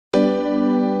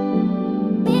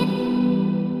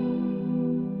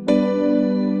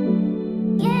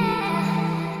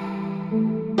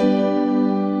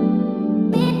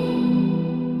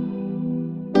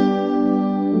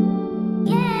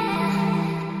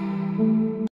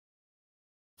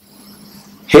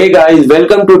Hey guys,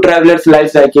 welcome to Traveler's Life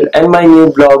Cycle and my new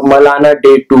blog Malana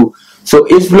Day 2।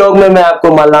 इस blog में मैं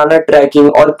आपको Malana trekking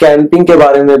और कैंपिंग के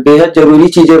बारे में बेहद जरूरी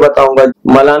चीजें बताऊंगा।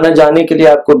 मलाना जाने के लिए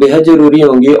आपको बेहद जरूरी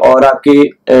होंगी और आपकी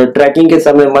ट्रैकिंग के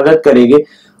समय मदद करेगी।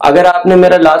 अगर आपने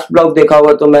मेरा लास्ट ब्लॉग देखा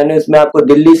हुआ तो मैंने उसमें आपको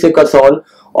दिल्ली से कसौल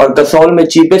और कसौल में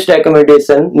चीपेस्ट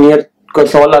एकोमोडेशन नियर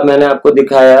कसौल मैंने आपको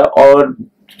दिखाया है, और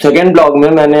सेकेंड ब्लॉग में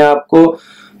मैंने आपको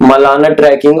मलाना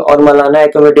ट्रैकिंग और मलाना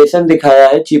एकोमोडेशन दिखाया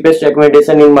है, चीपेस्ट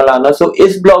एकोमोडेशन इन मलाना।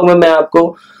 इस ब्लॉग में मैं आपको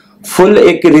फुल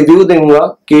एक रिव्यू दूंगा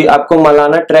कि आपको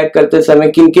मलाना ट्रैक करते समय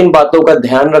किन किन बातों का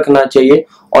ध्यान रखना चाहिए,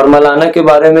 और मलाना के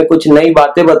बारे में कुछ नई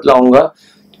बातें बतलाऊंगा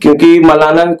क्योंकि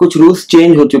मलाना में कुछ रूल्स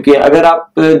चेंज हो चुके हैं। अगर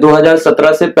आप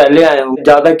 2017 से पहले आए हो,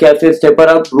 ज्यादा कैफे स्टे पर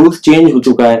अब रूल्स चेंज हो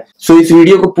चुका है। इस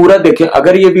वीडियो को पूरा देखें।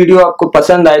 अगर ये वीडियो आपको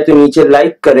पसंद आए तो नीचे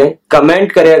लाइक करें,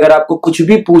 कमेंट करें। अगर आपको कुछ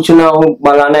भी पूछना हो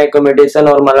मलाना एकोमोडेशन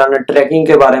और मलाना ट्रैकिंग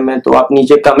के बारे में तो आप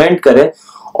नीचे कमेंट करें,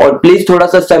 और प्लीज थोड़ा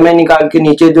सा समय निकाल के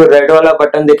नीचे जो रेड वाला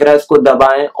बटन दिख रहा है उसको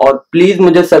दबाएं, और प्लीज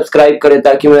मुझे सब्सक्राइब करें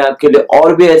ताकि मैं आपके लिए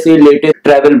और भी ऐसे लेटेस्ट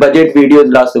ट्रैवल बजट वीडियोस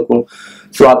ला सकूं।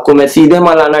 आपको मैं सीधे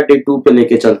मलाना डे 2 पे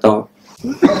लेके चलता हूं।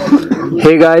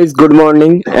 Hey guys, good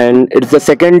morning and it's the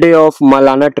second day of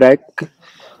Malana track.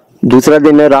 दूसरा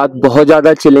दिन है। रात बहुत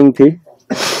ज्यादा चिलिंग थी,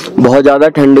 बहुत ज्यादा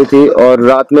ठंडी थी और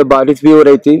रात में बारिश भी हो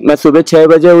रही थी। मैं सुबह 6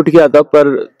 बजे उठ गया था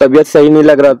पर तबीयत सही नहीं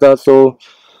लग रहा था, सो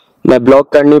मैं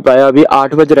ब्लॉग कर नहीं पाया। अभी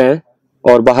 8 बज रहे हैं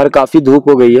और बाहर काफी धूप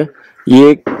हो गई है।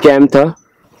 ये कैंप था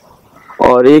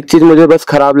और एक चीज मुझे बस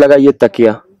खराब लगा, ये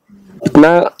तकिया।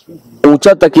 इतना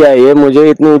ऊंचा तकिया है ये, मुझे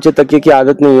इतने ऊंचे तकिए की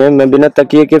आदत नहीं है। मैं बिना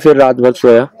तकिए के फिर रात भर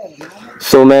सोया।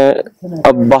 मैं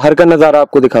अब बाहर का नजारा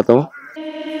आपको दिखाता हूँ।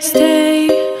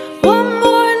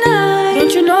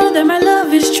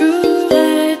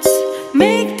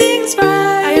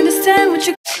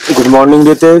 Good morning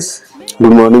Ritesh.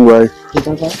 Good morning भाई।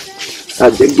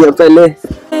 आज देख गया पहले।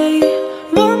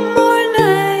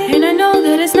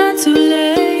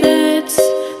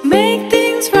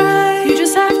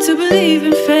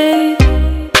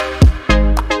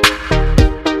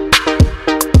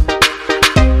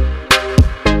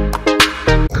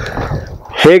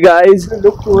 हे गाइस,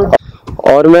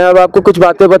 और मैं अब आपको कुछ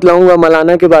बातें बतलाऊंगा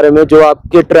मलाना के बारे में जो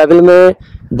आपके ट्रैवल में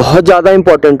बहुत ज़्यादा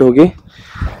इम्पोर्टेंट होगी।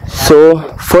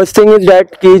 फर्स्ट थिंग इज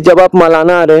डैट कि जब आप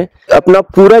मलाना आ रहे हैं अपना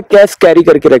पूरा कैश कैरी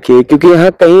करके रखिए, क्योंकि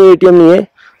यहाँ कहीं एटीएम नहीं है।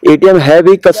 एटीएम है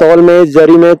भी कसौल में,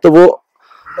 जरी में, तो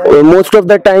वो मोस्ट ऑफ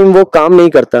द टाइम वो काम नहीं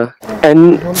करता।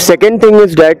 And second thing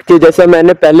is that कि जैसा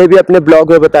मैंने पहले भी अपने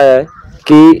ब्लॉग में बताया है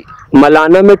कि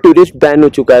मलाना में टूरिस्ट बैन हो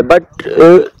चुका है, बट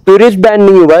टूरिस्ट बैन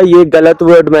नहीं हुआ, ये गलत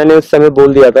वर्ड मैंने उस समय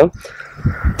बोल दिया था।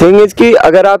 थिंग इज कि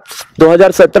अगर आप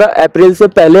 2017 अप्रैल से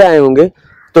पहले आए होंगे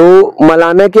तो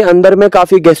मलाना के अंदर में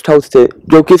काफी गेस्ट हाउस थे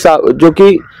जो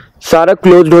कि सारा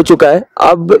क्लोज्ड हो चुका है।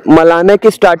 अब मलाना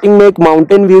की स्टार्टिंग में एक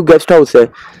माउंटेन व्यू गेस्ट हाउस है,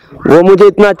 वो मुझे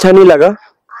इतना अच्छा नहीं लगा,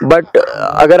 बट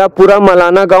अगर आप पूरा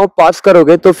मलाना गांव पास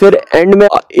करोगे तो फिर एंड में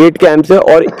 8 कैंप्स है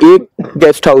और 1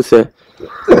 गेस्ट हाउस है।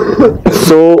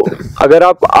 अगर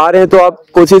आप आ रहे हैं तो आप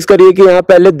कोशिश करिए कि यहाँ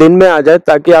पहले दिन में आ जाए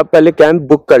ताकि आप पहले कैंप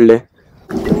बुक कर ले।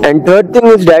 And third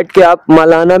thing is that कि आप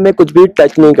मलाना में कुछ भी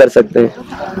टच नहीं कर सकते।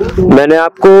 मैंने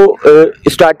आपको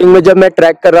स्टार्टिंग में जब मैं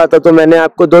ट्रैक कर रहा था तो मैंने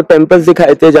आपको 2 टेम्पल्स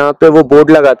दिखाए थे जहाँ पे वो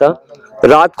बोर्ड लगा था।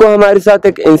 रात को हमारे साथ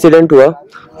एक इंसिडेंट हुआ।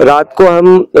 रात को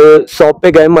हम शॉप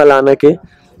पे गए मलाना के,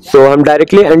 हम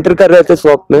डायरेक्टली एंटर कर रहे थे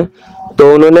शॉप में,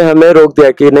 तो उन्होंने हमें रोक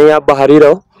दिया कि नहीं आप बाहर ही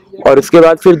रहो। और उसके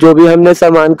बाद फिर जो भी हमने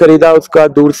सामान खरीदा उसका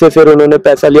दूर से फिर उन्होंने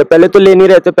पैसा लिया। पहले तो ले नहीं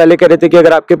रहे थे, पहले कह रहे थे कि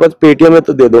अगर आपके पास पेटीएम है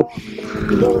तो दे दो।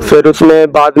 फिर उसने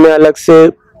बाद में अलग से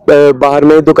बाहर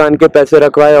में दुकान के पैसे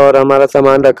रखवाए और हमारा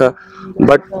सामान रखा,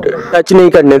 बट टच नहीं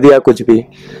करने दिया कुछ भी।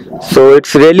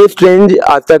 It's really strange.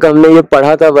 आज तक हमने ये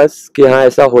पढ़ा था बस कि हाँ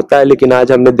ऐसा होता है, लेकिन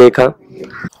आज हमने देखा।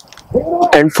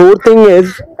 एंड फोर्थ थिंग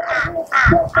इज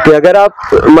कि अगर आप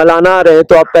मलाना आ रहे हैं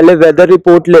तो आप पहले वेदर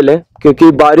रिपोर्ट ले लें,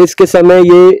 क्योंकि बारिश के समय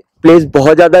ये प्लेस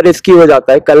बहुत ज्यादा रिस्की हो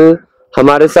जाता है। कल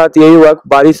हमारे साथ यही हुआ,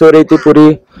 बारिश हो रही थी,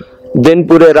 पूरी दिन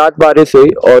पूरे रात बारिश हुई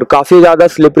और काफी ज्यादा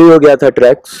स्लिपरी हो गया था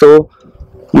ट्रैक।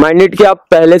 माइंड इट कि आप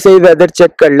पहले से ही वेदर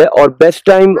चेक कर ले। और बेस्ट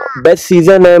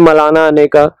सीजन है मलाना आने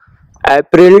का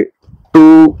अप्रैल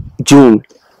टू जून।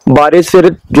 बारिश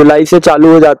फिर जुलाई से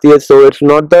चालू हो जाती है, so it's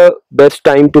not the best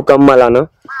time to come Malana.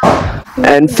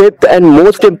 And fifth and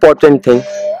most important thing,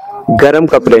 गर्म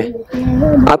कपड़े।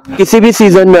 आप किसी भी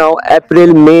सीजन में आओ,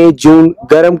 अप्रैल, मई, जून,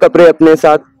 गर्म कपड़े अपने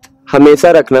साथ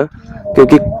हमेशा रखना,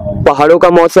 क्योंकि पहाड़ों का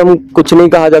मौसम कुछ नहीं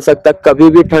कहा जा सकता, कभी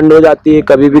भी ठंड हो जाती है,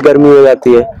 कभी भी गर्मी हो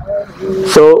जाती है।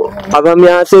 अब हम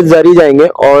यहाँ से जरी जाएंगे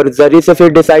और जरी से फिर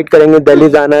डिसाइड करेंगे दिल्ली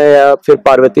जाना है या फिर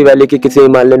पार्वती वैली की किसी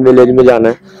हिमालयन विलेज में जाना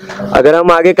है। अगर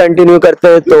हम आगे कंटिन्यू करते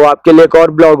हैं तो आपके लिए एक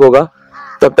और ब्लॉग होगा,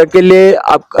 तब तक के लिए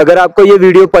अगर आपको ये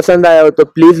वीडियो पसंद आया हो तो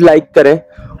प्लीज लाइक करें,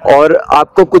 और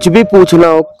आपको कुछ भी पूछना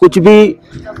हो, कुछ भी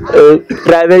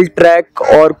ट्रैवल ट्रैक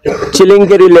और चिलिंग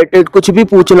के रिलेटेड कुछ भी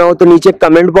पूछना हो तो नीचे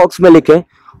कमेंट बॉक्स में लिखें,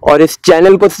 और इस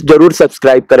चैनल को जरूर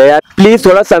सब्सक्राइब करें यार, प्लीज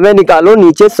थोड़ा समय निकालो,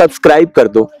 नीचे सब्सक्राइब कर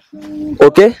दो।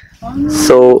 ओके,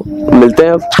 सो मिलते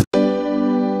हैं अब।